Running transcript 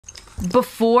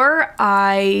before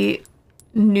I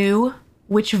knew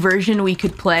which version we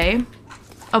could play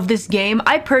of this game,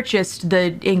 I purchased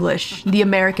the English, the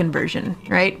American version,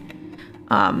 right?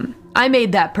 I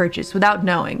made that purchase without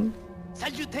knowing.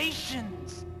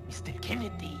 Salutations, Mr.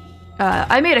 Kennedy.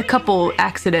 I made a couple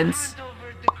accidents.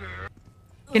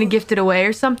 Gonna gift it away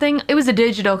or something? It was a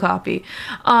digital copy.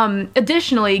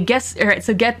 Additionally,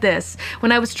 so get this.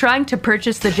 When I was trying to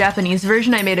purchase the Japanese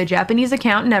version, I made a Japanese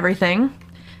account and everything.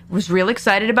 Was real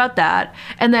excited about that.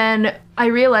 And then I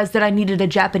realized that I needed a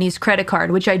Japanese credit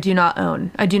card, which I do not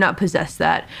own. I do not possess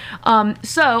that.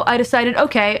 So I decided,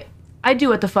 okay, I do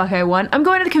what the fuck I want. I'm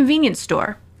going to the convenience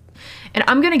store and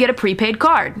I'm gonna get a prepaid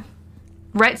card,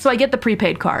 right? So I get the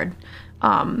prepaid card.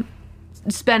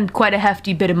 Spend quite a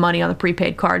hefty bit of money on the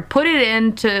prepaid card, put it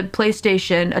into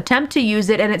PlayStation, attempt to use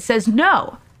it, and it says,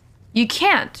 no, you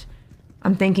can't.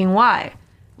 I'm thinking, why?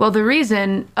 Well, the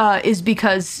reason is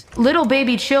because little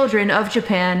baby children of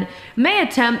Japan may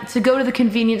attempt to go to the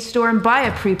convenience store and buy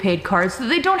a prepaid card so that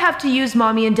they don't have to use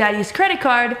mommy and daddy's credit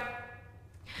card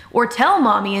or tell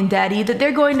mommy and daddy that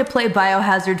they're going to play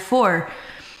Biohazard 4.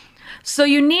 So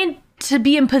you need to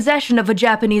be in possession of a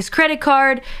Japanese credit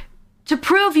card to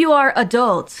prove you are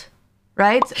adult,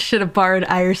 right? Should have borrowed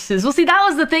Iris's. Well, see, that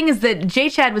was the thing, is that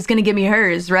J-Chad was going to give me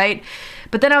hers, right?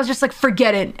 But then I was just like,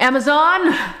 forget it,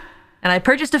 Amazon! And I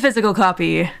purchased a physical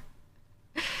copy.